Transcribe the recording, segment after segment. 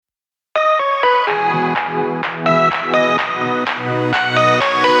Hi,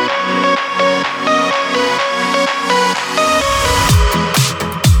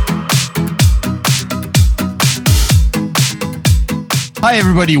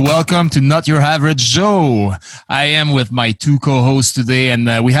 everybody. Welcome to Not Your Average Joe. I am with my two co-hosts today,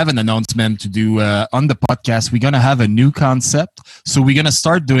 and we have an announcement to do on the podcast. We're going to have a new concept. So we're going to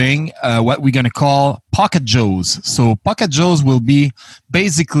start doing what we're going to call Pocket Joes. So Pocket Joes will be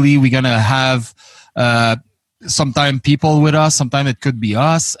basically we're going to have sometime people with us, sometime it could be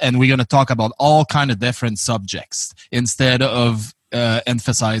us, and we're going to talk about all kind of different subjects instead of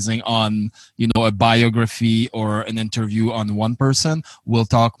emphasizing on, a biography or an interview on one person. We'll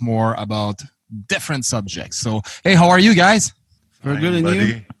talk more about different subjects. So, hey, how are you guys? We're good, and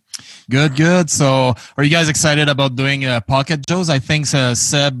you? Good. So, are you guys excited about doing Pocket Joes? I think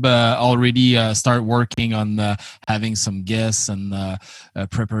Seb already start working on having some guests and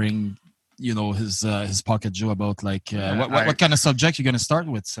preparing his Pocket Joe about what kind of subject you're going to start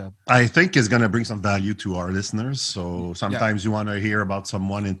with, Seb? I think it's going to bring some value to our listeners. So sometimes you want to hear about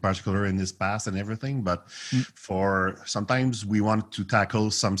someone in particular in his past and everything, but for sometimes we want to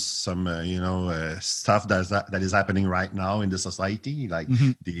tackle some stuff that is happening right now in the society, like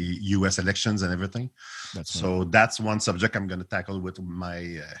the U.S. elections and everything. That's one subject I'm going to tackle with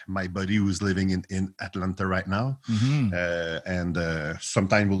my buddy who's living in Atlanta right now. And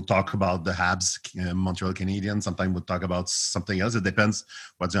sometime we'll talk about the Habs, Montreal Canadiens. Sometimes we'll talk about something else. It depends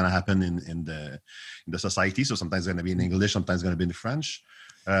what's going to happen in the society. So sometimes it's going to be in English, sometimes it's going to be in French.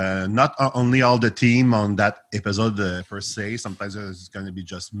 Not only all the team on that episode per se. Sometimes it's going to be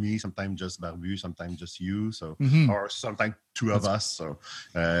just me, sometimes just Barbu, sometimes just you. So or sometimes two of us. So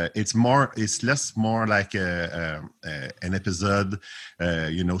it's less more like an episode,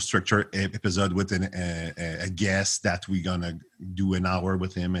 structured episode with a guest that we're gonna do an hour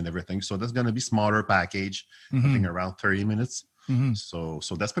with him and everything. So that's gonna be smaller package, I think around 30 minutes. So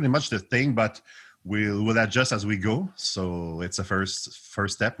that's pretty much the thing, but we'll adjust as we go. So it's a first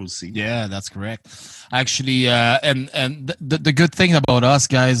step. We'll see. Yeah, that's correct. Actually, and the good thing about us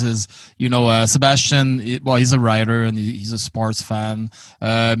guys is, Sebastian, he's a writer and he's a sports fan.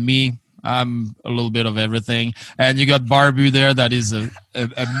 Me, I'm a little bit of everything. And you got Barbu there that is a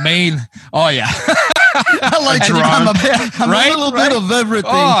main. Oh, yeah. I like I'm a little bit of everything.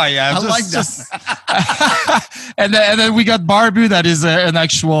 Oh, yeah. I like that. and then we got Barbu that is an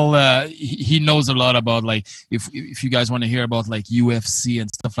actual, he knows a lot about, if you guys want to hear about, UFC and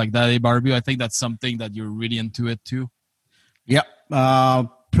stuff like that, hey, Barbu, I think that's something that you're really into it, too. Yeah.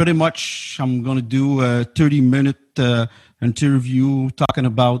 Pretty much I'm going to do a 30-minute interview talking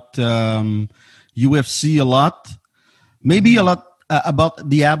about UFC a lot. Maybe a lot about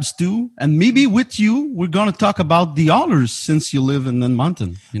the Abs too, and maybe with you we're going to talk about the Oilers since you live in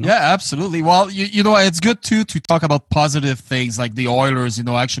Edmonton. Yeah, absolutely. Well, it's good too to talk about positive things like the Oilers.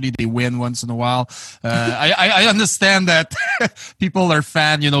 Actually they win once in a while. I understand that people are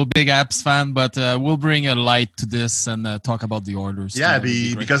big Abs fan, but we'll bring a light to this and talk about the Oilers. Yeah,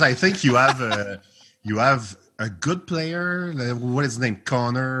 because I think you have a good player. What is his name?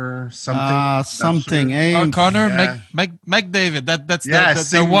 Connor something. Sure. Hey, Connor McDavid. That's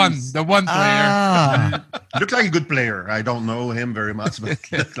the one player. Looks like a good player. I don't know him very much, but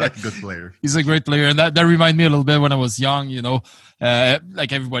looks like a good player. He's a great player, and that reminded me a little bit when I was young.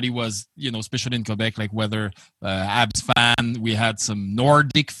 Like everybody was, especially in Quebec, like whether Abs fan, we had some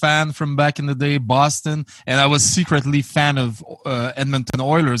Nordic fan from back in the day, Boston, and I was secretly fan of Edmonton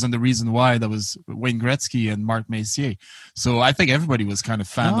Oilers, and the reason why that was Wayne Gretzky and Mark Messier. So I think everybody was kind of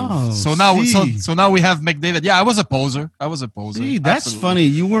fan of. So now we have McDavid. Yeah, I was a poser. See, that's absolutely funny.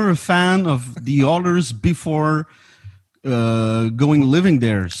 You were a fan of the Oilers before living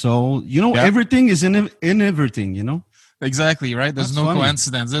there. So everything is in everything. Exactly, right? There's no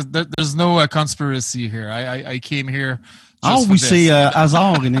coincidence. There's no conspiracy here. I came here. We say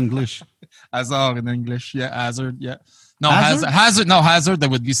hasard in English. Hazard in English. Yeah, hazard. Yeah. No, hazard? Hazard. No, hazard.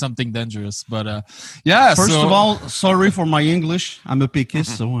 That would be something dangerous. But yeah. First of all, sorry for my English. I'm a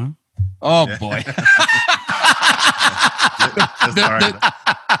pickist, so. Oh boy.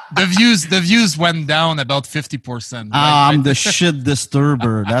 The views went down about 50%. I'm the shit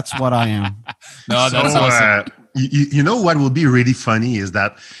disturber. That's what I am. No, that's awesome. You know what will be really funny is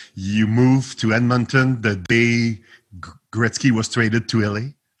that you moved to Edmonton the day Gretzky was traded to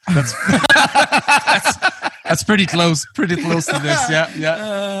LA. That's pretty close to this.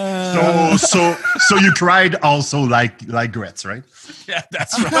 Yeah. So you cried also like Gretz, right? Yeah,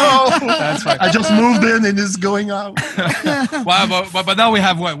 that's right. Oh, that's right. I just moved in and it's going out. Wow, but now we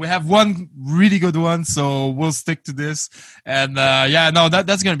have one. We have one really good one, so we'll stick to this. And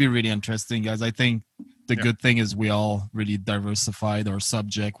that's going to be really interesting, guys. I think the good thing is we all really diversified. Our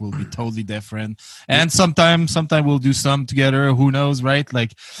subject will be totally different. And sometime we'll do some together. Who knows, right?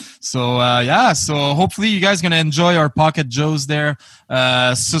 Like, so hopefully you guys going to enjoy our Pocket Joes there.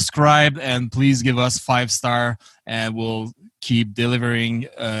 Subscribe and please give us 5-star and we'll keep delivering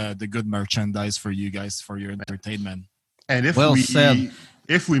the good merchandise for you guys for your entertainment. And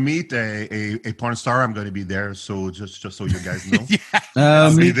if we meet a porn star, I'm going to be there. So just so you guys know,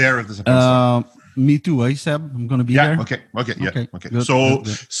 I'll be there if there's a porn star. Me too, eh, Seb? I'm going to be there. Okay. Good, So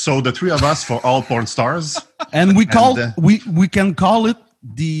good. So the three of us for all porn stars, and we can call it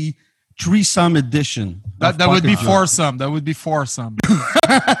the threesome edition. That would be foursome. That would be foursome.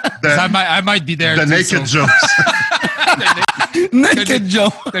 I might be there. The Naked Joes. Naked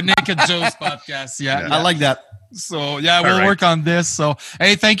Joe. The Naked Joes podcast. Yeah. I like that. So we'll work on this. So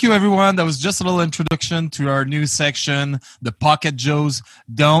hey, thank you everyone. That was just a little introduction to our new section, the Pocket Joes.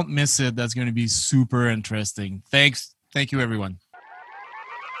 Don't miss it. That's going to be super interesting. Thanks. Thank you everyone.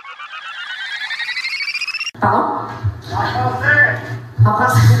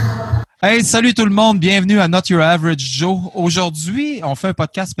 Hey, salut tout le monde. Bienvenue à Not Your Average Joe. Aujourd'hui, on fait un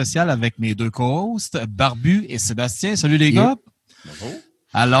podcast spécial avec mes deux co-hosts, Barbu et Sébastien. Salut les gars. Bonjour.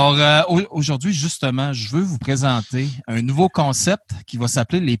 Alors, aujourd'hui, justement, je veux vous présenter un nouveau concept qui va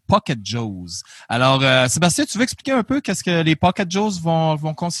s'appeler les Pocket Joes. Alors, Sébastien, tu veux expliquer un peu qu'est-ce que les Pocket Joes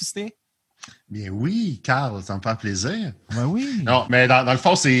vont consister? Bien oui, Carl, ça me fait plaisir. Ben oui. Non, mais dans le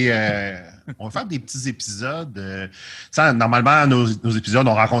fond, c'est... on va faire des petits épisodes. Normalement, nos épisodes,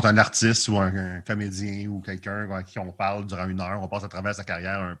 on rencontre un artiste ou un comédien ou quelqu'un avec qui on parle durant 1 heure. On passe à travers sa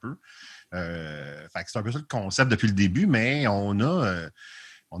carrière un peu. Fait que c'est un peu ça le concept depuis le début, mais on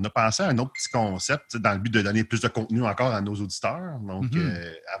a pensé à un autre petit concept dans le but de donner plus de contenu encore à nos auditeurs. Donc,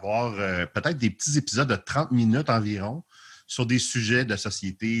 avoir peut-être des petits épisodes de 30 minutes environ sur des sujets de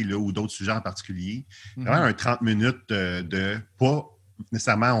société là, ou d'autres sujets en particulier. Vraiment un 30 minutes de pas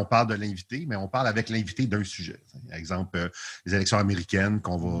nécessairement on parle de l'invité, mais on parle avec l'invité d'un sujet. Par exemple, les élections américaines,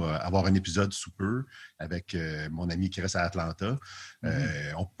 qu'on va avoir un épisode sous peu avec mon ami qui reste à Atlanta.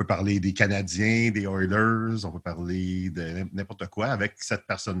 On peut parler des Canadiens, des Oilers, on peut parler de n'importe quoi avec cette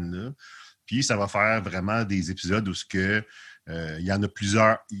personne-là. Puis, ça va faire vraiment des épisodes où il y en a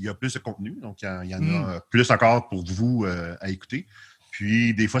plusieurs, il y a plus de contenu, donc il y en a plus encore pour vous à écouter.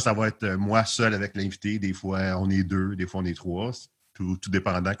 Puis, des fois, ça va être moi seul avec l'invité, des fois, on est 2, des fois, on est 3. Tout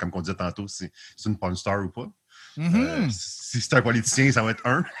dépendant, comme on disait tantôt, si c'est une porn star ou pas. Si c'est un politicien, ça va être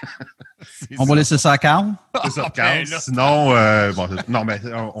 1. On va laisser ça à Carl. C'est ça, Carl. Sinon, non, mais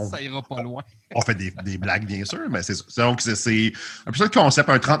ça ira pas loin. On fait des blagues, bien sûr, mais donc c'est un peu ça le concept,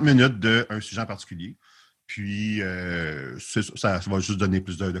 un 30 minutes d'un sujet en particulier. Puis, ça va juste donner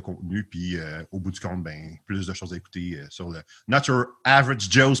plus de contenu. Puis, au bout du compte, plus de choses à écouter sur le Not Your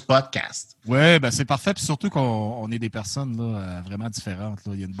Average Joe's podcast. Oui, c'est parfait. Puis surtout qu'on est des personnes là, vraiment différentes.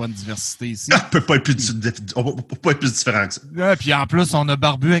 Là. Il y a une bonne diversité ici. On ne peut pas être plus différent que ça. Ouais, puis en plus, on a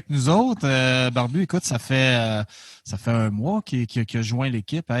Barbu avec nous autres. Barbu, écoute, ça fait 1 mois qu'il a joint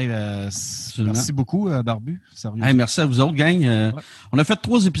l'équipe. Hey, merci beaucoup, Barbu. Sérieux. Hey, merci à vous autres, gang. On a fait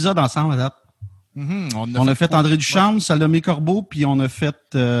 3 épisodes ensemble à date. On a fait André Duchamp, Salomé Corbeau, puis on a fait...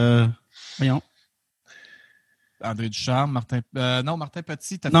 voyons. André Duchamp, Martin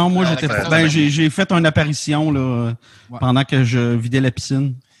Petit. Non, moi, j'ai fait une apparition là, pendant que je vidais la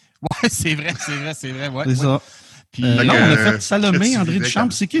piscine. Ouais, c'est vrai. Ouais, c'est ça. Puis, non, on a fait Salomé, André Duchamp.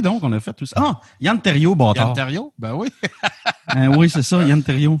 C'est qui donc on a fait tout ça? Ah, Yann Terriot, bâtard. Yann Terriot? Ben oui. Oui, c'est ça, Yann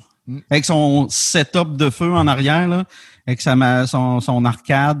Terriot. Avec son setup de feu en arrière, là, avec son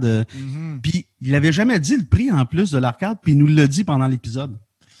arcade. Puis, il avait jamais dit le prix en plus de l'arcade, puis il nous l'a dit pendant l'épisode.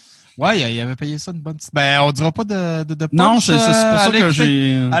 Ouais, il avait payé ça une bonne petite... on dira pas de punch. Non, c'est pour ça que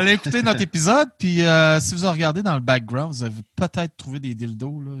j'ai... Allez écouter notre épisode, puis si vous regardez dans le background, vous avez peut-être trouvé des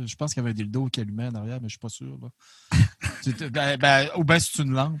dildos. Là. Je pense qu'il y avait un dildo qui allumait en arrière, mais je suis pas sûr. Là. Ou bien c'est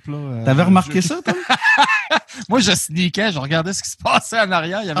une lampe. T'avais remarqué ça, toi? Moi, je sneakais, je regardais ce qui se passait en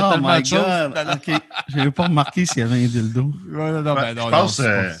arrière. Il y avait tellement de choses. OK. Je n'avais pas remarqué s'il y avait un dildo.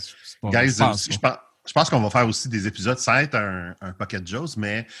 Je pense qu'on va faire aussi des épisodes. Ça va être un Pocket Joes,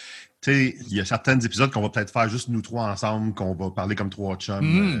 mais il y a certains épisodes qu'on va peut-être faire juste nous 3 ensemble, qu'on va parler comme 3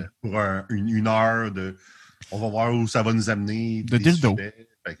 chums pour une heure. On va voir où ça va nous amener. De dildo.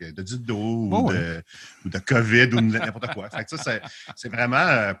 De dildo ou de COVID ou n'importe quoi. Fait que ça, c'est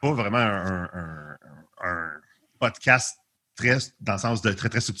vraiment pas vraiment un podcast dans le sens de très,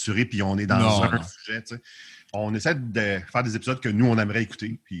 très structuré, puis on est dans un sujet. T'sais. On essaie de faire des épisodes que nous, on aimerait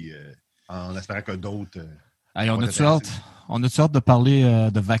écouter, puis en espérant que d'autres... on a-tu hâte de parler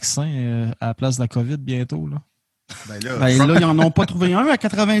de vaccins à la place de la COVID bientôt, là? Ben là, ils n'en ont pas trouvé un à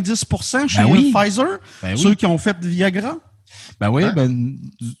 90% chez Pfizer, ceux qui ont fait du Viagra. Ben oui,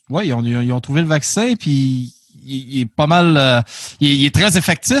 ils ont trouvé le vaccin, puis il est pas mal, il est très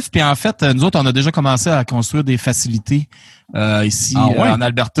effectif. Puis en fait, nous autres, on a déjà commencé à construire des facilités ici en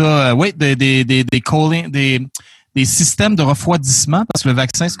Alberta. Des systèmes de refroidissement parce que le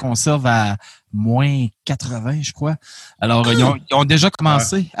vaccin se conserve à moins 80, je crois. Alors, ils ont déjà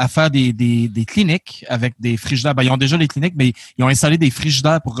commencé à faire des cliniques avec des frigidaires. Ben, ils ont déjà les cliniques, mais ils ont installé des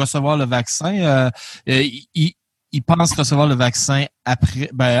frigidaires pour recevoir le vaccin. Ils pensent recevoir le vaccin après,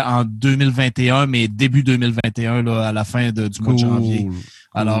 en 2021, mais début 2021, là, à la fin du mois de janvier.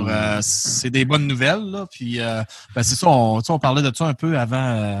 Alors, c'est des bonnes nouvelles, là. Puis, c'est ça, on parlait de ça un peu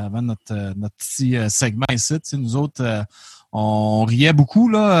avant notre petit segment ici. Nous autres, on riait beaucoup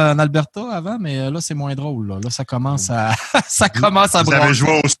là en Alberta avant, mais là, c'est moins drôle. Là, ça commence à brasser. Vous avez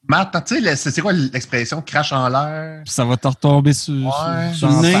joué au smart, tu sais, c'est quoi l'expression crache en l'air? Ça va te retomber sur le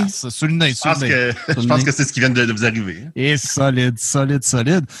nez. Sur le nez. Je pense que c'est ce qui vient de vous arriver. Et solide.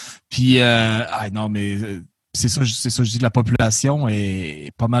 Puis, non, mais c'est ça, je dis, la population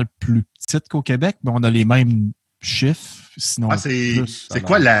est pas mal plus petite qu'au Québec, mais on a les mêmes chiffres. Sinon, c'est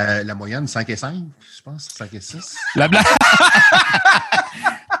quoi la moyenne? 5 et 5, je pense? 5 et 6? La blague!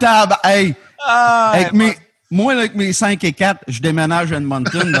 Moi, avec mes 5 et 4, je déménage à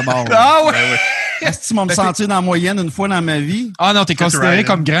Edmonton d'abord. Ah ouais! Est-ce que tu m'as me sentir dans la moyenne une fois dans ma vie? Ah non, t'es considéré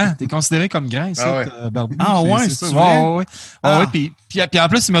comme grand. T'es considéré comme grand ici, Barbie. Ah ouais, c'est ça. Ouais. Puis en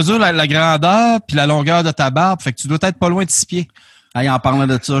plus, il mesure la grandeur puis la longueur de ta barbe. Fait que tu dois être pas loin de 6 pieds. Hey, en parlant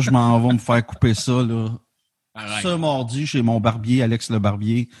de ça, je m'en vais me faire couper ça, là. Arrête. Ce mardi, chez mon barbier, Alex le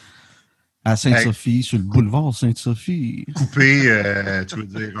barbier, à Sainte-Sophie, sur le boulevard Sainte-Sophie. Couper, tu veux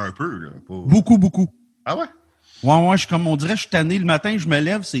dire un peu, là? Beaucoup. Ah ouais? Ouais, on dirait, je suis tanné le matin, je me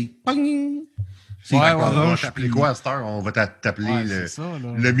lève, c'est ping! On va t'appeler quoi à cette heure? On va t'appeler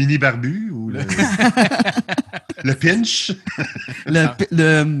le mini barbu ou le pinch?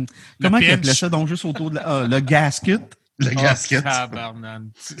 Comment il appelait ça? Donc, juste autour de le gasket. Le gasket.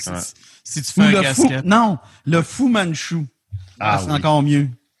 Si tu fais un gasket. Le Fu Manchu. C'est encore mieux.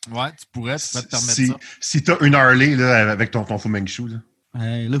 Ouais, tu pourrais te permettre ça. Si t'as une Harley là, avec ton Fu Manchu, là.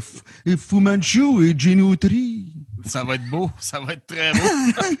 Le Fu Manchu et Genotri. Ça va être beau. Ça va être très beau.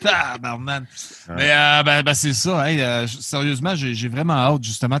 Tabarnak. Mais c'est ça. Hey, sérieusement, j'ai vraiment hâte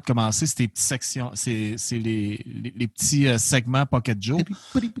justement de commencer ces petites sections. C'est les petits segments Pocket Joe.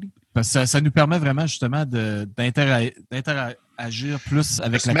 Parce que ça nous permet vraiment justement d'interagir plus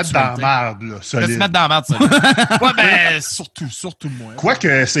avec l'actualité. Se mettre dans la merde, là, solide. Se mettre dans la merde, solide. Ouais, surtout moi.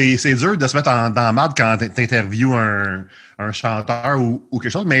 Quoique, c'est dur de se mettre dans la merde quand t'interviews un chanteur ou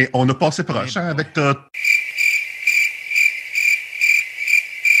quelque chose, mais on a passé proche avec ta...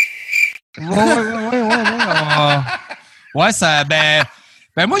 Ouais, ça...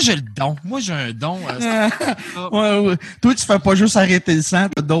 Ben moi, j'ai le don. Moi, j'ai un don. Ouais. Toi, tu fais pas juste arrêter le sang,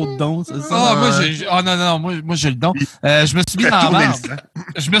 t'as d'autres dons, c'est ça? Moi, j'ai le don. Je me suis mis dans la merde.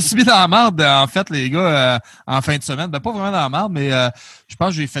 Je me suis mis dans la merde, en fait, les gars, en fin de semaine. Ben, pas vraiment dans la merde, mais je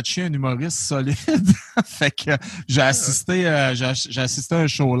pense que j'ai fait chier un humoriste solide. Fait que j'ai assisté à un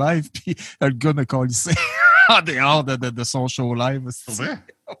show live, puis le gars me colissait en dehors de son show live. C'est vrai?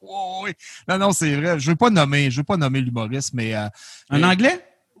 Oui. Non, c'est vrai. Je veux pas nommer l'humoriste, mais... Un anglais?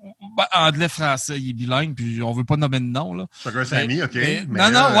 Anglais-français, il est bilingue, puis on veut pas nommer de nom, là. C'est un ami, OK. Mais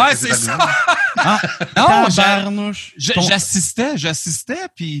c'est ça. Non, j'assistais,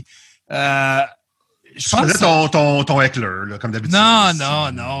 puis... Je faisais ton heckler, là, comme d'habitude.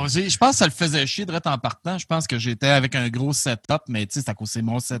 Non. Je pense que ça le faisait chier de en partant. Je pense que j'étais avec un gros setup, mais tu sais, c'est à cause c'est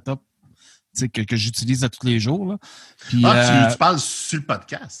mon setup que j'utilise à tous les jours. Là. Puis, tu parles sur le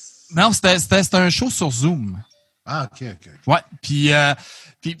podcast? Non, c'était un show sur Zoom. Ah, OK. Ouais, puis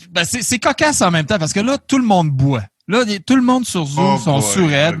c'est cocasse en même temps parce que là, tout le monde boit. Là, tout le monde sur Zoom sont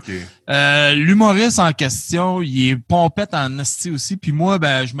sourds-aides. Okay. L'humoriste en question, il est pompette en esti aussi. Puis moi,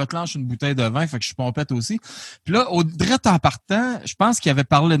 je me clenche une bouteille de vin, fait que je suis pompette aussi. Puis là, direct en partant, je pense qu'il avait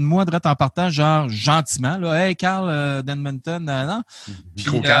parlé de moi direct en partant, genre gentiment. Là, hey, Carl d'Edmonton, non.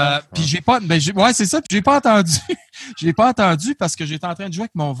 Puis j'ai pas, c'est ça. Puis j'ai pas entendu. J'ai pas entendu parce que j'étais en train de jouer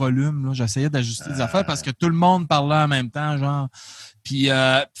avec mon volume. Là. J'essayais d'ajuster des affaires parce que tout le monde parlait en même temps, genre. Puis,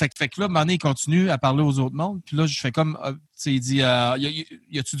 fait que là, à un moment donné, il continue à parler aux autres mondes. Puis là, je fais comme, tu sais, il dit, y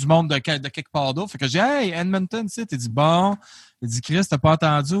a-tu du monde de quelque part d'autre? Fait que je dis, hey, Edmonton, tu sais, il dit, bon. Il dit, Chris, t'as pas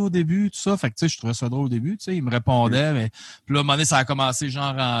entendu au début, tout ça? Fait que, tu sais, je trouvais ça drôle au début, tu sais, il me répondait, mais, puis là, à un moment donné, ça a commencé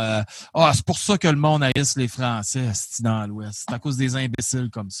genre en, c'est pour ça que le monde haïsse les Français, c'est dans l'Ouest. C'est à cause des imbéciles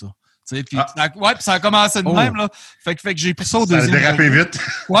comme ça. Puis ça a commencé de même. Là. Fait que j'ai pris ça au deuxième degré. Ça a dérapé vite.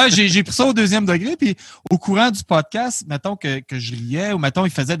 Ouais, j'ai pris ça au deuxième degré. Puis au courant du podcast, mettons que je riais ou mettons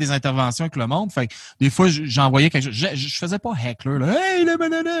il faisait des interventions avec le monde. Fait que des fois, j'envoyais quelque chose. Je faisais pas heckler, là. Hey, le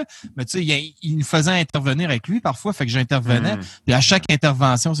banana! Mais tu sais, il nous faisait intervenir avec lui parfois. Fait que j'intervenais. Puis à chaque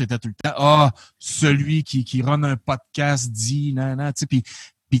intervention, c'était tout le temps celui qui run un podcast dit, tu sais. Puis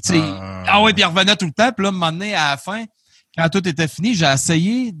tu sais, puis il revenait tout le temps. Puis là, un moment donné, à la fin, quand tout était fini, j'ai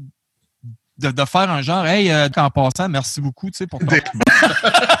essayé de faire un genre, hey, en passant, merci beaucoup, tu sais, pour ton... OK,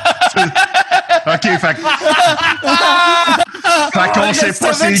 fait qu'on sait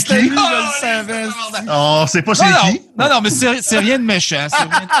pas c'est qui. On sait pas c'est qui. Non, mais c'est rien de méchant.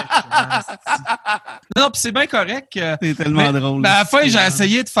 Non, puis c'est bien correct. C'est tellement drôle. Mais à la fin, j'ai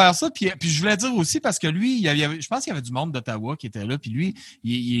essayé de faire ça, puis je voulais dire aussi, parce que lui, je pense qu'il y avait du monde d'Ottawa qui était là, puis lui,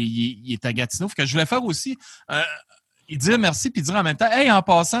 il est à Gatineau, fait que je voulais faire aussi... il dire merci puis dire en même temps, hey, en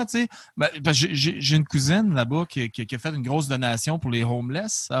passant, tu sais, j'ai une cousine là-bas qui a fait une grosse donation pour les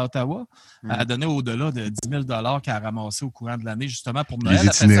homeless à Ottawa. Elle a donné au-delà de 10 000 qu'elle a ramassé au courant de l'année, justement, pour Noël. Les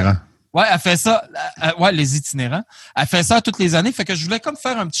itinérants. Ouais, elle fait ça. Les itinérants. Elle fait ça toutes les années. Fait que je voulais comme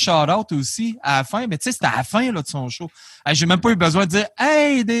faire un petit shout-out aussi à la fin. Mais tu sais, c'était à la fin là, de son show. J'ai même pas eu besoin de dire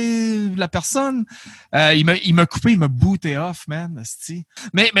hey, la personne. Il m'a coupé, il m'a booté off, man. Asti.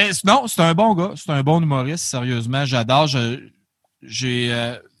 Mais non, c'est un bon gars. C'est un bon humoriste, sérieusement. J'adore. C'est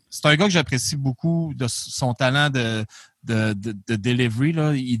un gars que j'apprécie beaucoup de son talent de delivery.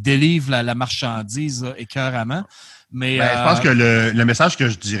 Là. Il délivre la marchandise là, écœuramment. Mais je pense que le message que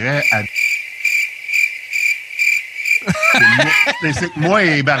je dirais à... c'est que moi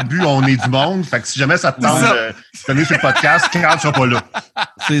et Barbu, on est du monde. Fait que si jamais ça te tente de venir sur le podcast, Carl ne sera pas là.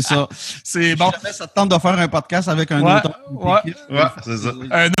 C'est ça. C'est bon. Si jamais ça te tente de faire un podcast avec un auteur péquiste. Ouais, c'est ça.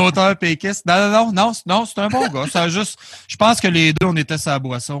 Un auteur péquiste. Non, c'est un bon gars. Ça juste, je pense que les deux, on était sur la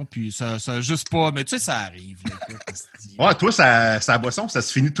boisson, puis ça a juste pas... Mais tu sais, ça arrive. Là, ouais, toi, ça boisson, ça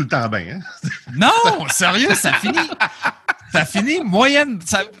se finit tout le temps bien. Hein? Non, sérieux, ça finit... Ça finit moyenne...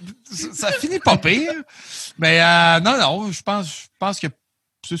 Ça finit pas pire. Mais non, je pense que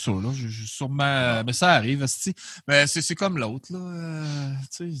c'est ça, là. Sûrement... Mais ça arrive, mais c'est comme l'autre,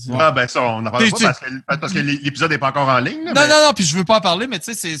 là. Ben ça, on n'en parle pas parce que l'épisode n'est pas encore en ligne. Là, non, puis je veux pas en parler, mais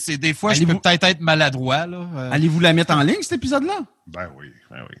tu sais, c'est des fois, je peux peut-être être maladroit, là. Allez-vous la mettre en ligne, cet épisode-là? Ben oui.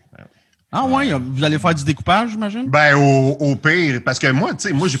 Ah ouais, vous allez faire du découpage, j'imagine? Ben au pire, parce que moi, tu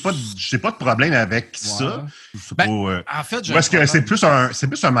sais, j'ai pas de problème avec ça. En fait, parce que c'est plus un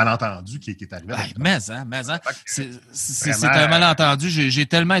malentendu qui est arrivé. Mais c'est un malentendu. J'ai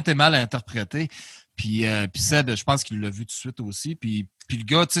tellement été mal interprété. Puis Seb, je pense qu'il l'a vu tout de suite aussi. Puis le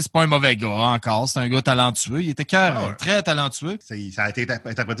gars, tu sais, c'est pas un mauvais gars encore. C'est un gars talentueux. Il était très talentueux. Ça a été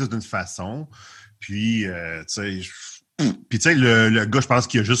interprété d'une façon. Puis, tu sais, le gars, je pense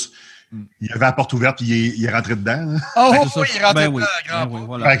qu'il a juste... Il avait la porte ouverte puis il est rentré dedans. Oh, oui, il est rentré dedans.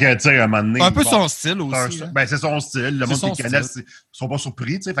 Fait que, tu sais, à un moment donné... C'est un peu son style aussi. C'est son style. Le monde qui connaît, ils sont pas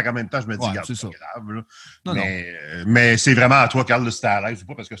surpris, tu sais. Fait qu'en même temps, je me dis, regarde, c'est pas grave. Là. Mais c'est vraiment à toi, Carl, si t'es à l'aise ou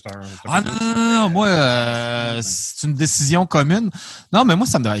pas, parce que c'est un... Non, moi, c'est une décision commune. Non, mais moi,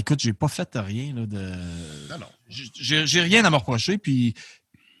 ça me dit, écoute, j'ai pas fait rien là, de... Non. J'ai rien à me reprocher. Puis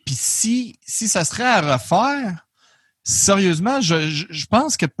si ça serait à refaire... Sérieusement, je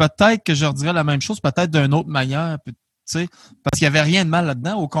pense que peut-être que je redirais la même chose, peut-être d'une autre manière, tu sais, parce qu'il n'y avait rien de mal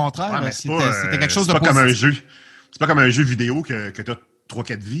là-dedans. Au contraire, c'était quelque chose de positif. Comme un jeu. C'est pas comme un jeu vidéo que tu as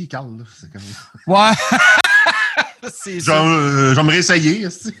 3-4 vies, Carl. Là. C'est comme... Ouais. Je vais me réessayer.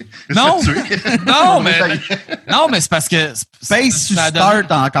 Non, mais c'est parce que... Pace sur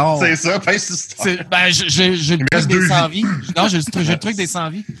start encore. C'est ça, pace sur start. J'ai le truc des 100 vies. Non, j'ai le truc des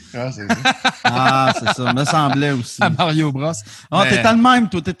 100 vies. C'est ça. Me semblait aussi. À Mario Bros. T'étais le même,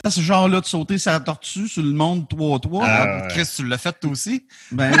 toi. T'étais ce genre-là de sauter sur la tortue sur le monde 3-3. Chris, tu l'as fait toi aussi?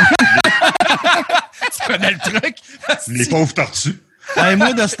 Ben tu connais le truc? Les pauvres tortues.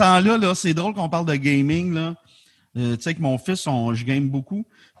 Moi, de ce temps-là, c'est drôle qu'on parle de gaming, là. Tu sais, avec mon fils, je game beaucoup.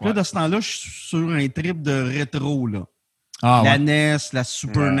 Puis là, de ce temps-là, je suis sur un trip de rétro, là. La NES, la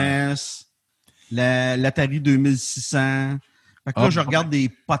Super NES, l'Atari 2600. Fait que là, je regarde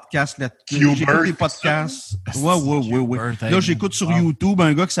des podcasts là-dessus. J'écoute des podcasts. Ouais. Là, j'écoute sur YouTube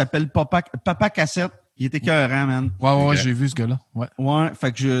un gars qui s'appelle Papa Cassette. Il était écœurant, man. Ouais, j'ai vu ce gars-là. Ouais,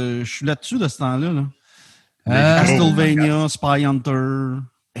 fait que je suis là-dessus de ce temps-là, là. Castlevania, Spy Hunter.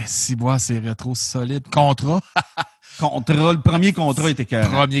 Si, c'est rétro solide. Contra. Contrat, le premier contrat était carré.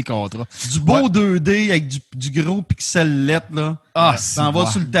 Premier contrat. Du beau 2D avec du gros pixel lettre, là. Ah, tu t'en vas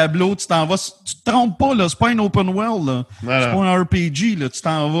sur le tableau, tu te trompes pas, là. C'est pas un open world, là. Voilà. C'est pas un RPG, là. Tu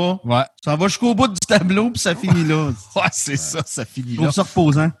t'en vas. Ouais. Tu t'en vas jusqu'au bout du tableau, puis ça finit là. Ouais, c'est ça finit Je trouve là. ça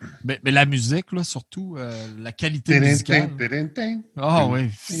reposant. Mais la musique, là, surtout, la qualité musicale. Ah oui.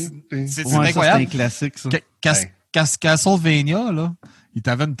 C'est Ouais, incroyable. c'est un classique, ça. Castlevania, là, il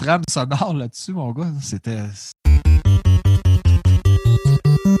t'avait une trame sonore là-dessus, mon gars. C'était...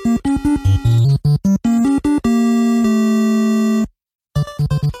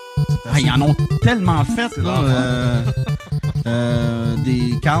 Ils en ont tellement fait, là.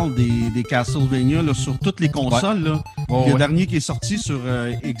 Des Castlevania là, sur toutes les consoles. Là. Le dernier qui est sorti sur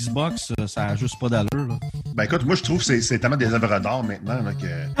Xbox, ça n'a juste pas d'allure. Là. Ben écoute, moi je trouve que c'est tellement des œuvres d'art maintenant là, que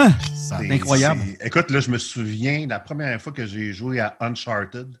c'est incroyable. Écoute, là, je me souviens la première fois que j'ai joué à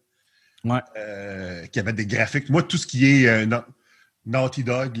Uncharted, qui avait des graphiques. Moi, tout ce qui est Naughty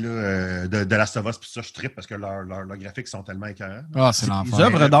Dog, là, de Last of Us, puis ça, je trippe parce que leurs graphiques sont tellement écœurants. Ah, c'est l'enfer. Les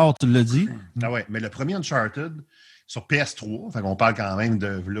œuvres d'art, tu l'as dit. Ah ouais, mais le premier Uncharted, sur PS3, fait qu'on parle quand même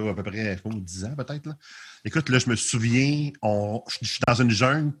de là, à peu près 10 ans peut-être. Là. Écoute, là, je me souviens, je suis dans une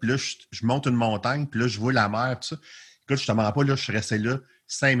jungle, puis là, je monte une montagne, puis là, je vois la mer, tout ça. Écoute, je te mens pas, là, je suis resté là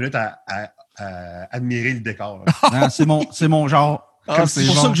 5 minutes à admirer le décor. C'est mon genre. C'est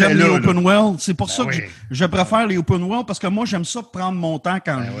pour ça que j'aime les open world. C'est pour ça que je préfère les open world, parce que moi, j'aime ça prendre mon temps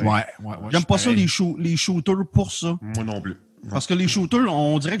quand je joue. J'aime pas ça, les shooters pour ça. Moi non plus. Parce que les shooters,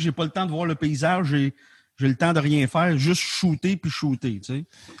 on dirait que j'ai pas le temps de voir le paysage, j'ai le temps de rien faire, juste shooter puis shooter, tu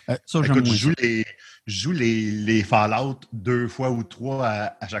sais. Ça, j'aime moins. Je joue les Fallout 2 fois ou 3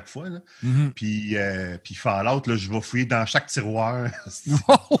 à chaque fois. Là. Mm-hmm. Puis Fallout, là, je vais fouiller dans chaque tiroir.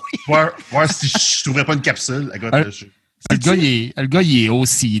 voir si je trouverais pas une capsule. Écoute, le gars, il est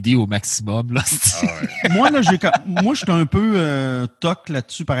OCD au maximum. Là. Moi, là, je suis un peu toc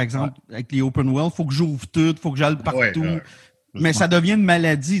là-dessus, par exemple, avec les open world. Faut que j'ouvre tout, faut que j'aille partout. Mais ça devient une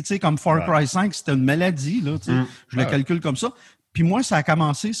maladie, tu sais, comme Far Cry 5, c'était une maladie, là, tu sais. Je le calcule comme ça. Puis moi, ça a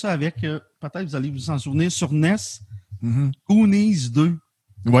commencé, ça, avec, peut-être vous allez vous en souvenir, sur NES, Goonies 2.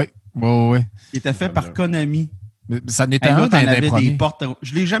 Oui. Qui était fait par Konami. Mais ça n'était un des premiers. Des portes.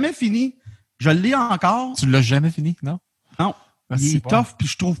 Je l'ai jamais fini. Je l'ai encore. Tu l'as jamais fini, non? Non. Il est tough, puis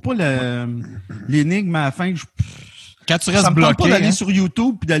je trouve pas l'énigme à la fin. Quand tu restes ça me bloqué, tente pas d'aller sur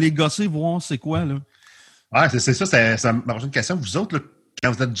YouTube puis d'aller gosser, voir c'est quoi, là. Ouais, c'est ça. Ça m'a posé une question. Vous autres, là, quand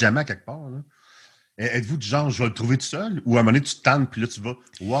vous êtes jamais à quelque part, là, êtes-vous du genre, je vais le trouver tout seul? Ou à un moment donné, tu te tannes, puis là, tu vas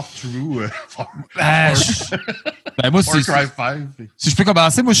walk through moi, Far Cry 5. Si je peux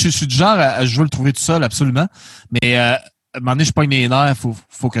commencer, moi, je suis du genre je veux le trouver tout seul, absolument. Mais à un moment donné, je pogne mes nerfs,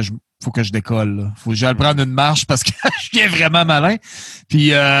 faut que je décolle. Là. Faut que j'aille prendre une marche parce que je viens vraiment malin.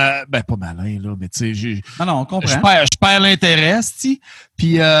 Puis, pas malin, là, mais tu sais, on comprend. Je perds l'intérêt,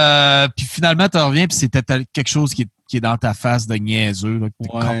 puis finalement, tu reviens, puis c'était quelque chose qui est dans ta face de niaiseux.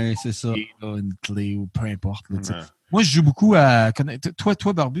 Là, c'est ça. Là, une clé ou peu importe. Là, moi, je joue beaucoup à connaître.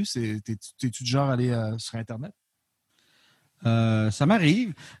 Toi, Barbu, t'es-tu du genre à aller sur Internet? Ça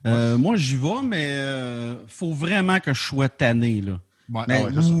m'arrive. Moi, j'y vais, mais faut vraiment que je sois tanné, là.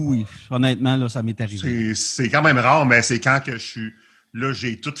 Oui, honnêtement, là, ça m'est arrivé. C'est quand même rare, mais c'est quand que je suis... Là,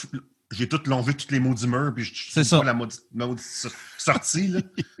 j'ai tout longé tous les mots d'humeur, puis je suis pas la maudite sortie, là.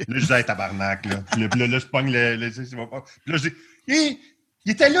 Là, je dis, hey, tabarnak, là. Puis là, je pogne puis là, je dis,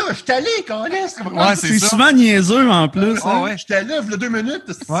 il était là, j'étais allé, câlisse. C'est souvent niaiseux, en plus. J'étais là, il y a 2 minutes.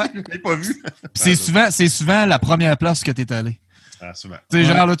 Je l'ai pas vu. C'est souvent la première place que t'es allé. Ah, souvent. Tu sais,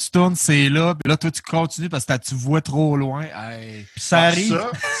 genre, là, tu tournes, c'est là, puis là, toi, tu continues parce que tu vois trop loin. Hey. Ça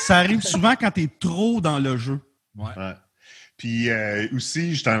arrive souvent quand t'es trop dans le jeu. Ouais. Puis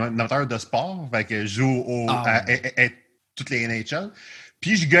aussi, j'étais un amateur de sport, fait que je joue à toutes les NHL,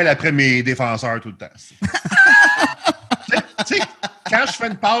 puis je gueule après mes défenseurs tout le temps. Tu sais, quand je fais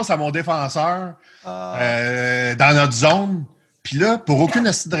une passe à mon défenseur dans notre zone, puis là, pour aucune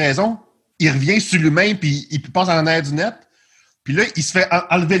raison, il revient sur lui-même, puis il passe en arrière du net. Puis là, il se fait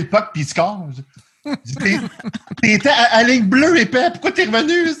enlever le puck, puis il score. T'étais à ligne bleue, épais. Pourquoi t'es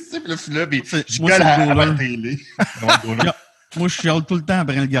revenu? Puis je gueule à la télé. Moi, je chiale tout le temps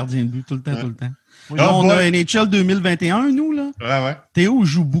après le gardien de but. Tout le temps. On a NHL 2021, nous, là. Ouais. Théo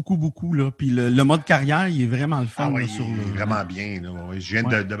joue beaucoup, là. Puis le mode carrière, il est vraiment le fun. Il est vraiment bien, là. Je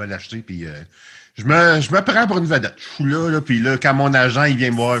viens de me l'acheter, puis... Je me prends pour une vedette. Je suis là, puis là, quand mon agent, il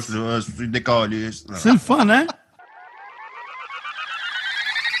vient me voir, je suis là, c'est décaliste. C'est le fun, hein?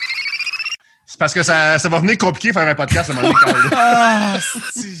 C'est parce que ça va venir compliqué de faire un podcast à un moment donné.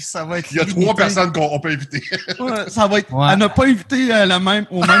 Ça va être. Il y a 3 personnes qu'on peut inviter. Ouais, ça va être. Ouais. Elle n'a pas invité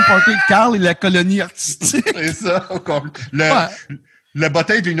au même party que Carl et la colonie artistique. C'est ça. Le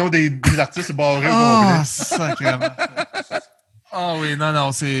bottin de l'Union des artistes est barré au complet. Sacrément. Ah oui,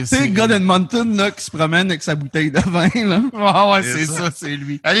 non, c'est... C'est le gars d'Edmonton là, qui se promène avec sa bouteille de vin. Là. Ah ouais, c'est ça, c'est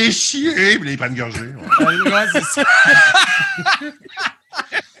lui. Allez chier! Puis là, il prend une gorgée. Ouais, c'est ça.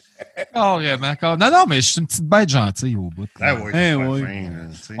 Oh, vraiment. Non, mais je suis une petite bête gentille au bout. Ah oui, Eh c'est oui.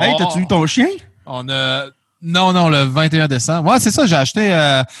 fin. Hey, t'as-tu eu ton chien? On a... Non, le 21 décembre. Ouais, c'est ça, j'ai acheté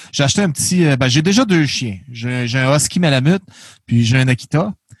un petit... j'ai déjà 2 chiens. J'ai un husky malamute, puis j'ai un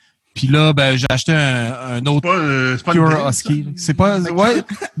Akita. Puis là, j'ai acheté un autre C'est pas pure une drille, husky. ça? C'est pas... Ouais.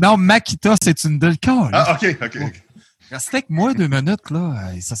 Non, Makita, c'est une Delcar. Ah, OK. Restez avec moi 2 minutes,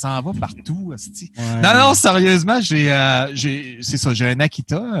 là. Ça s'en va partout, hostie. Ouais. Non, sérieusement, j'ai un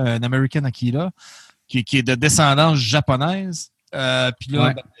Akita, un American Akita, qui est de descendance japonaise. Puis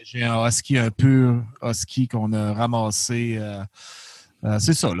là, j'ai un husky, un pur husky qu'on a ramassé.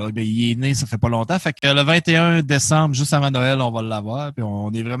 C'est ça, là. Il est né, ça fait pas longtemps. Fait que le 21 décembre, juste avant Noël, on va l'avoir. Puis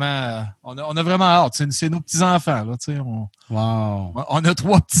on est vraiment, on a vraiment hâte. C'est nos petits-enfants, là, tu sais. On a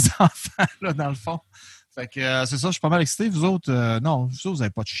 3 petits-enfants, là, dans le fond. Fait que c'est ça, je suis pas mal excité. Vous autres, non, vous n'avez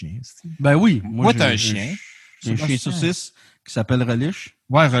pas de chien. Ben oui. Moi, t'as un chien. J'ai un chien saucisse qui s'appelle Relish.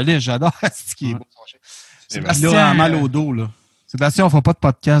 Ouais, Relish, j'adore. C'est qui est beau, son chien. Il a mal au dos, là. Sébastien, on fera pas de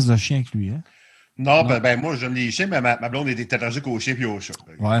podcast de chien avec lui, hein? Non, moi, j'aime les chiens, mais ma blonde est allergique aux chiens et aux chats.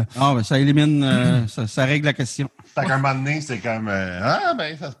 Ouais. Ah, ben ça élimine, ça règle la question. Fait qu'à un moment donné, c'est comme,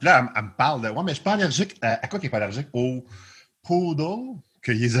 Puis là, elle me parle de, ouais, mais je suis pas allergique. À quoi qu'il n'est pas allergique? Au poodle,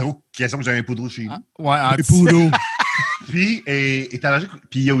 qu'il y a zéro question que j'ai un poodle chez nous. Ouais, Un poodle. Puis, est allergique.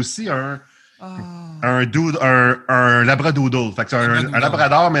 Puis, il y a aussi un labradoodle. Fait que c'est un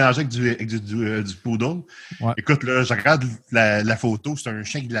labrador mélangé avec du poodle. Ouais. Écoute, là, je regarde la photo, c'est un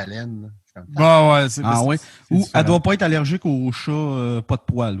chien de la laine. Là. Ouais, c'est ouais. c'est Ou différent. elle doit pas être allergique aux chats pas de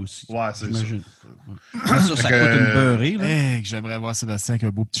poils aussi. Ouais, c'est ça. J'imagine. Ça coûte une beurrée. Là. Hey, que j'aimerais voir Sébastien avec un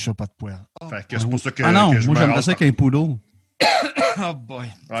beau petit chat pas de poil. Fait que c'est pour ça que. Ah non, que je moi me j'aimerais rase ça avec un poodle. Oh boy.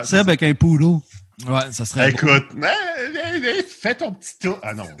 Ouais, Seb avec un poodle. Ouais, ça serait. écoute, fais ton petit tour.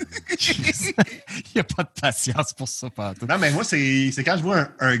 Ah non. Il n'y a pas de patience pour ça, partout. Non, mais moi, c'est quand je vois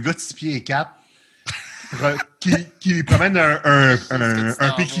un gars de 6 pieds et 4 qui promène un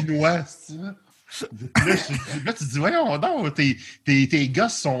Pékinois. Là, tu te dis, voyons donc, tes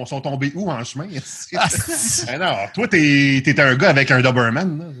gosses sont tombés où en chemin? Ah non, toi, t'es un gars avec un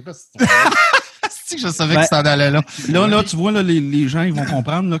Doberman. Là. Je sais pas si Je savais que ça en allait là. Là, tu vois, là, les gens ils vont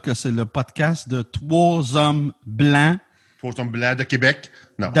comprendre là, que c'est le podcast de 3 hommes blancs Pour ton blanc de Québec.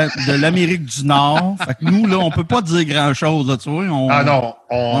 Non. de l'Amérique du Nord. Fait que nous, là, on peut pas dire grand-chose. Là, tu vois, Ah non.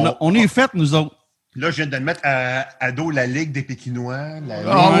 on est fait, nous autres. Là, je viens de mettre à dos la Ligue des Pékinois.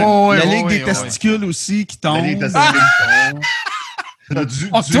 La Ligue des testicules aussi qui tombe. La Ligue des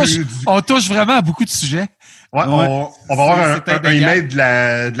testicules. On touche vraiment à beaucoup de sujets. Ouais, on va avoir un email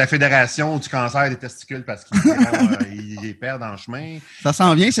de la Fédération du cancer des testicules parce qu'ils les perdent en chemin. Ça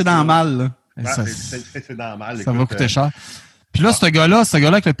s'en vient, c'est dans le mal. Là. Ouais, c'est dans le mal. Ça va coûter cher. Puis là, ce gars-là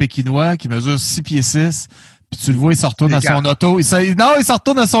avec le Pékinois qui mesure 6 pieds 6, puis tu le vois, il se retourne à son auto. Il se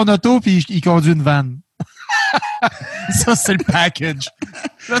retourne à son auto, puis il conduit une vanne. Ça, c'est le package.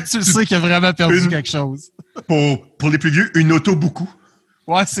 Là, tu le sais qu'il a vraiment perdu quelque chose. Pour les plus vieux, une auto beaucoup.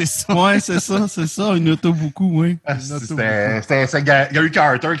 Ouais, c'est ça. Ouais, c'est ça, une auto beaucoup, oui. C'était Gary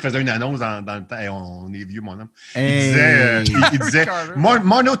Carter qui faisait une annonce dans le temps. Hey, on est vieux, mon homme. Il disait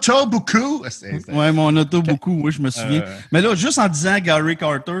mon auto beaucoup. Ouais, mon auto beaucoup, oui, je me souviens. Mais là, juste en disant Gary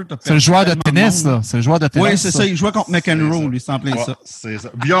Carter, c'est le joueur de tennis, là. C'est le joueur de tennis. Oui, c'est ça. Il jouait contre McEnroe, lui, c'est en plein ça. C'est ça.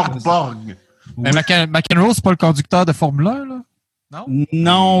 Björk Borg. Mais McEnroe, c'est pas le conducteur de Formule 1, là? Non?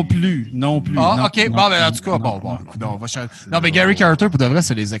 Non plus. Ah, non, OK. Non, bon, ben, en tout cas, bon. On va changer. Non, mais Gary Carter, pour de vrai,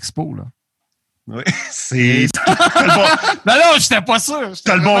 c'est les expos, là. Oui, c'est Non, j'étais pas sûr.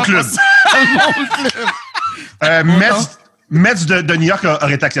 T'as le bon club. Mets de New York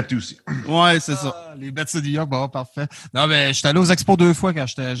aurait été accepté aussi. Ouais, c'est ça. Les Mets de New York, bon, parfait. Non, mais j'étais allé aux expos 2 fois quand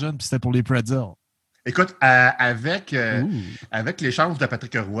j'étais jeune, puis c'était pour les pretzels. Écoute, avec l'échange de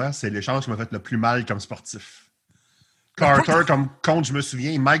Patrick Roy, c'est l'échange qui m'a fait le plus mal comme sportif. Carter, comme compte, je me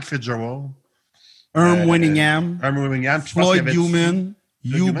souviens, Mike Fitzgerald. Winningham. Floyd Newman.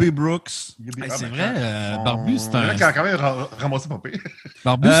 U.B. Brooks. C'est vrai, Barbu, c'est un... Il a quand même ramassé pas pire.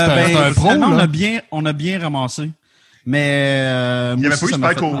 Barbu, c'est un pro, là. On a bien ramassé. Mais... il n'y avait pas eu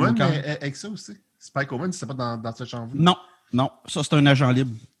Spike Coleman avec ça aussi. Spike Coleman, c'était pas dans cette chambre. Non. Ça, c'est un agent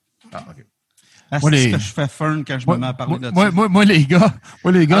libre. Ah, OK. Moi, que je fais fun quand je me mets à parler de ça. Moi, les gars,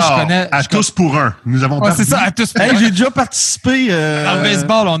 je connais. À tous pour un. Nous avons c'est ça, à tous pour un. J'ai déjà participé. En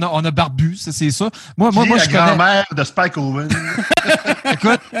baseball, on a Barbu, c'est ça. Moi, je connais. grand-mère de Spike Owen.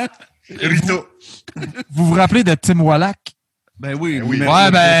 Écoute, Rito. Vous vous rappelez de Tim Wallach? Ben oui.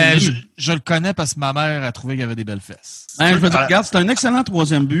 Je le connais parce que ma mère a trouvé qu'il avait des belles fesses. Je veux dire, regarde, c'est un excellent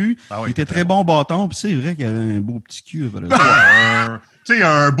troisième but. Ah oui, il était très bon bâton, puis c'est vrai qu'il avait un beau petit cul. Tu sais,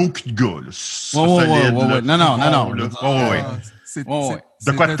 un beau cul de gars. Là. Solide. Non.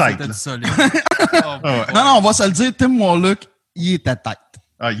 De quoi de tête? Non, on va se le dire, Tim Wallach, il était tête.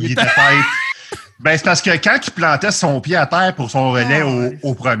 Il était tête. Ben, c'est parce que quand il plantait son pied à terre pour son relais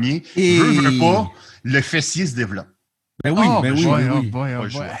au premier, veut pas, le fessier se développe. Ben oui.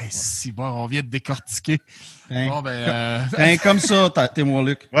 Si bon, on vient de décortiquer. Bon, comme ça, Tim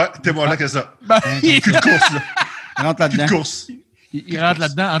Wallach. Ouais, Tim Wallach, c'est ça. Cul de course, là. Il rentre là-dedans. Cul de course. Il rentre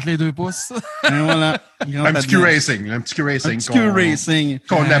là-dedans entre les deux pouces. Et voilà. Un petit Q-Racing. Un petit Q-Racing.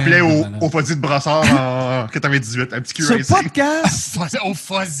 Qu'on appelait au Fuzzy de Brossard en 98. Un petit Q-Racing. Ce podcast. Au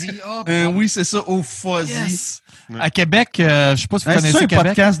Fuzzy. Oui, c'est ça, au Fuzzy. Yes. À Québec, je sais pas si vous connaissez Québec. C'est un Québec.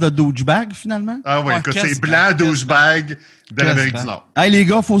 podcast de douchebag, finalement? Ah oui, écoute, c'est blanc douchebag de l'Amérique du Nord. Hey, les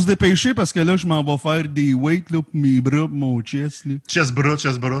gars, faut se dépêcher parce que là, je m'en vais faire des weights là, pour mes bras, pour mon chest. Là. Chest bras.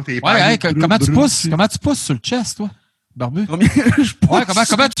 Ouais, comment tu pousses sur le chest, toi? Barbu? Combien je pousse? Ouais, comment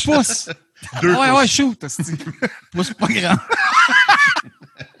tu pousses? 2 pouces. Ouais, shoot. Pousse pas grand.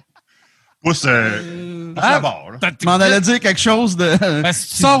 Pousse à bord. Tu m'en allais dire quelque chose de... si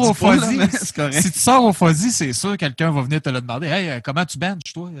tu sors au Fuzzy, si tu sors au Fuzzy, c'est sûr que quelqu'un va venir te le demander. Hey, comment tu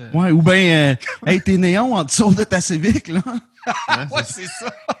benches, toi? Ouais, ou bien, hey, t'es néon en dessous de ta Civic, là. Ouais, c'est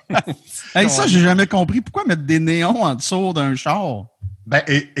ça. Hey, ça, j'ai jamais compris. Pourquoi mettre des néons en dessous d'un char? Ben,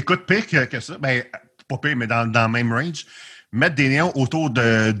 écoute, pire que ça, ben, pas pire, mais dans le même range, mettre des néons autour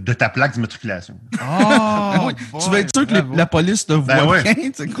de ta plaque d'immatriculation. Oui, tu vas être sûr que la police te voit bien,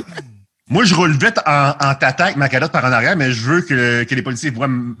 tu sais quoi? Moi, je roule vite en tâtant avec ma calotte par en arrière, mais je veux que les policiers voient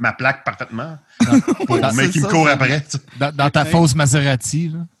ma plaque parfaitement. Mais qu'ils me courent après. Dans ta fausse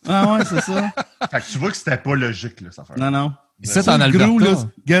Maserati. Là. Ah ouais, c'est ça. Fait que tu vois que c'était pas logique, là, ça fait. Non. C'est en Alberta.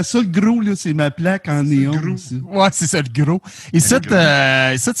 Regarde ça, le gros, là, c'est ma plaque en néon. Ouais, c'est ça, le gros. Ici,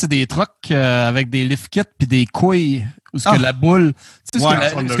 c'est des trucks avec des lift kits puis des couilles. Où est-ce que la boule... Tu sais,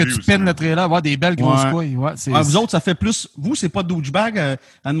 ce que tu pines le trailer, avoir des belles grosses couilles. Ouais, vous autres, ça fait plus... Vous, c'est pas douchebag.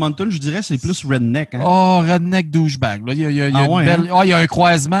 Edmonton, je dirais, c'est plus redneck. Hein? Oh, redneck douchebag. Là. Il y a un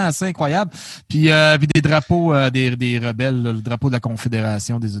croisement assez incroyable. Puis des drapeaux des rebelles, là, le drapeau de la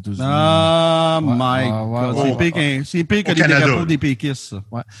Confédération des États-Unis. Ah, my God. C'est pire que les drapeaux des péquistes, ça.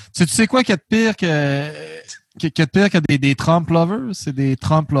 Ouais. Tu sais quoi qu'il y a de pire que des Trump lovers? C'est des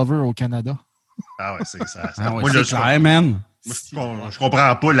Trump lovers au Canada. Ah ouais, c'est ça. Moi, man. Je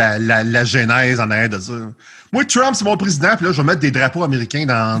comprends pas la genèse en arrière de ça. Moi, Trump, c'est mon président, puis là, je vais mettre des drapeaux américains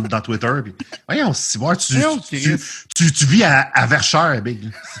dans Twitter. Puis, voyons, si voir, tu vis à Verchères,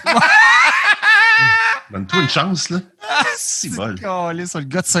 Big. Donne-toi une chance, là. C'est bon. C'est le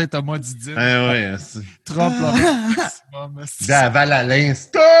gars de Saint-Thomas d'Idylle. Ah ouais, Trump, là. Val-Alain,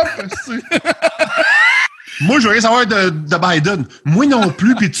 stop! Moi, je veux rien savoir de Biden. Moi non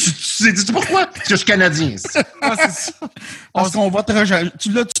plus. Puis tu sais pourquoi? Parce que je suis Canadien. C'est ça. Parce qu'on va te...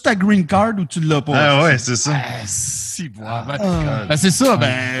 Tu l'as-tu ta green card ou tu l'as pas? Ah ouais, c'est ça. C'est ça.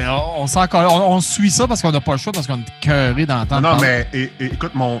 On suit ça parce qu'on n'a pas le choix, parce qu'on est cœuré d'entendre. Non, mais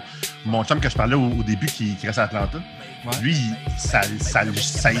écoute, mon chum que je parlais au début qui reste à Atlanta, lui, ça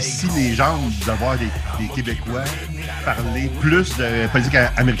ici les jambes de voir des Québécois parler plus de politique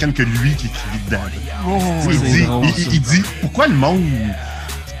américaine que lui qui vit dedans. Il dit pourquoi le monde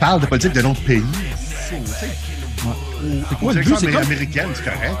parle de politique de notre pays? C'est quoi le but? C'est américaine, c'est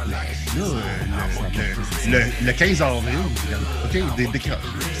correct. Le 15 avril, OK, décroche.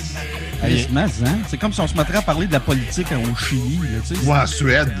 C'est comme si on se mettrait à parler de la politique au Chili. Ou en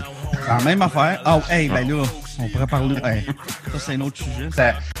Suède. C'est la même affaire. Là, on pourrait parler... Ça, c'est un autre sujet.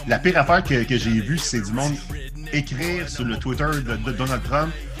 La pire affaire que j'ai vue, c'est du monde écrire sur le Twitter de Donald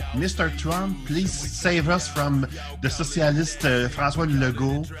Trump, Mr. Trump, please save us from the socialiste François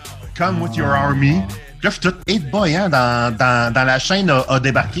Legault. Come with your army. Puis là, je suis tout éboyant dans la chaîne a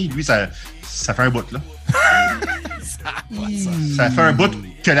débarqué. Lui, ça fait un bout, là. Ça fait un bout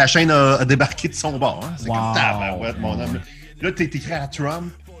que la chaîne a débarqué de son bord. Hein. C'est comme tabarouette, mon homme. Là, t'es écrit à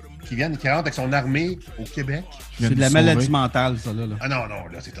Trump. qui rentre avec son armée au Québec. C'est de la maladie mentale, ça, là. Ah non,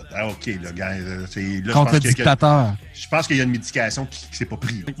 là, c'est tout. Ah, OK, là, gars. Là, Contre le dictateur. Je pense qu'il y a une médication qui s'est pas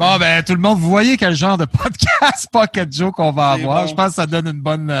prise. Bon, ben, tout le monde, vous voyez quel genre de podcast Pocket Joe qu'on va avoir. Bon. Je pense que ça donne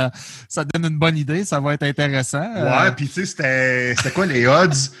une bonne idée. Ça va être intéressant. Ouais, puis tu sais, c'était quoi les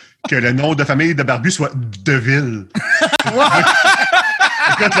odds que le nom de famille de Barbu soit Deville?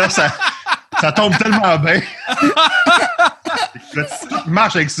 Écoute, là, ça tombe tellement bien. Tout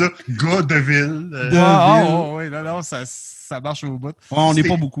marche avec ça. Gars de ville. Oui, non, ça marche au bout. On n'est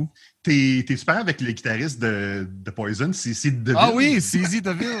pas beaucoup. T'es super avec le guitariste de Poison, c'est Deville. Ah oui, c'est Easy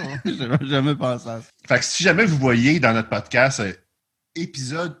Deville. J'avais jamais pensé à ça. Fait que si jamais vous voyez dans notre podcast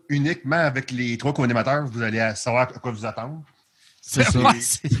épisode uniquement avec les 3 co-animateurs, vous allez savoir à quoi vous attendre. C'est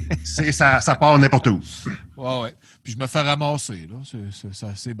ça. Ça part n'importe où. Ouais. Puis je me fais ramasser, là.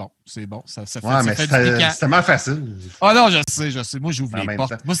 C'est bon. Ça fait, ouais, mais ça fait du piquant. c'est tellement facile. Ah non, je sais. Moi, j'ouvre les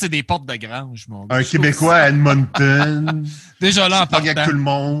portes. Temps. Moi, c'est des portes de grange, mon gars. Un Québécois à Edmonton. Déjà là, en partant. partant. Avec tout le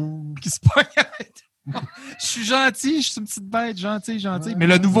monde. Qui se pogne avec tout le monde. Je suis gentil, je suis une petite bête, gentil. Mais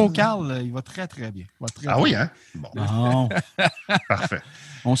le nouveau Carl, il va très, très bien. Oui, hein? Bon. Non. Parfait.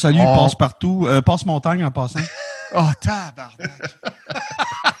 On salue Passe-Partout. Passe-Montagne en passant. Oh, tabarnak!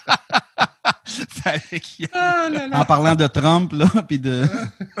 Fallait qu'il y ait... En parlant de Trump, là, puis de...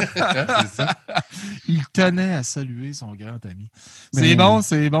 C'est ça. Il tenait à saluer son grand ami. C'est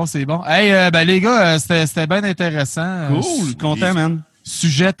bon. Hey, les gars, c'était bien intéressant. Cool, content, man.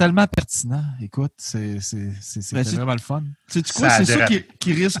 Sujet tellement pertinent. Écoute, c'est vraiment le fun. Sais-tu quoi? C'est ça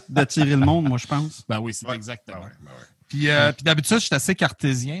qui risque d'attirer le monde, moi, je pense. Ben oui, c'est exactement. Ouais. Puis d'habitude, je suis assez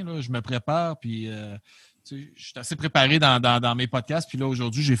cartésien. Là. Je me prépare, puis... je suis assez préparé dans mes podcasts, puis là,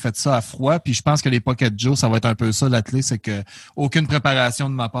 aujourd'hui, j'ai fait ça à froid, puis je pense que les Pocket Joe, ça va être un peu ça, la clé, c'est que aucune préparation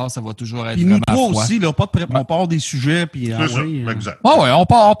de ma part, ça va toujours être vraiment à froid. Puis nous, aussi, là, pas de on part des sujets, puis... C'est ça, exact. Ouais, on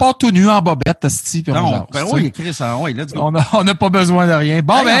part tout nu en bobette, asti, puis non, oui, Chris, let's go. On n'a pas besoin de rien.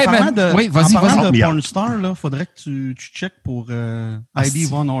 Bon, oui, vas-y. En parlant de Pornstar, là, faudrait que tu checkes pour Heidi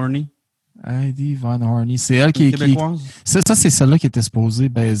Von Horny. Heidi Von Horny, c'est elle qui est québécoise. Ça, c'est celle-là qui était supposée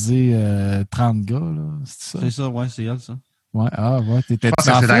baiser 30 gars, là. C'est ça, ouais, c'est elle, ça. Ouais, t'étais... Je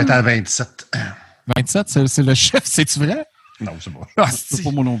pense que c'est à 27. 27, c'est le chef, c'est-tu vrai? Non, c'est pas. C'est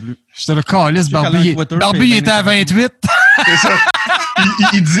pas moi non plus. J'étais le calice, Barbu, il était à 28. C'est ça.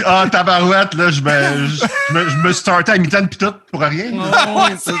 Il dit, tabarouette, là, je me startais à mi-temps pis tout pour rien. Oh,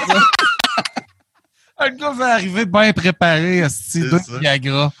 c'est ça. Le gars va arriver bien préparé, deux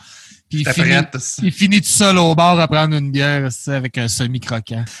Viagra. Puis il finit tout seul au bar à prendre une bière avec un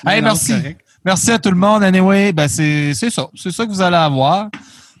semi-croquant. Hey, merci. Merci à tout le monde. Anyway, c'est ça. C'est ça que vous allez avoir.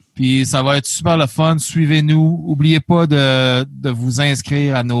 Puis ça va être super le fun. Suivez-nous. N'oubliez pas de vous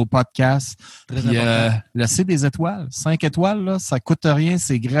inscrire à nos podcasts. Puis laissez des étoiles. 5 étoiles, là, ça coûte rien,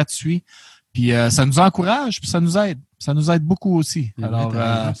 c'est gratuit. Puis ça nous encourage, puis ça nous aide. Ça nous aide beaucoup aussi. Alors,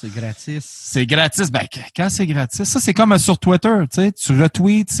 c'est gratis. C'est gratis. Quand c'est gratis, ça, c'est comme sur Twitter. Tu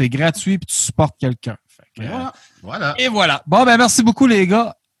retweets, c'est gratuit, puis tu supportes quelqu'un. Voilà. Et voilà. Bon, merci beaucoup, les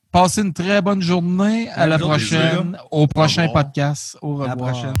gars. Passez une très bonne journée. À la prochaine. Au prochain podcast. Au revoir. À la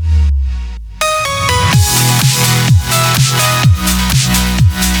prochaine.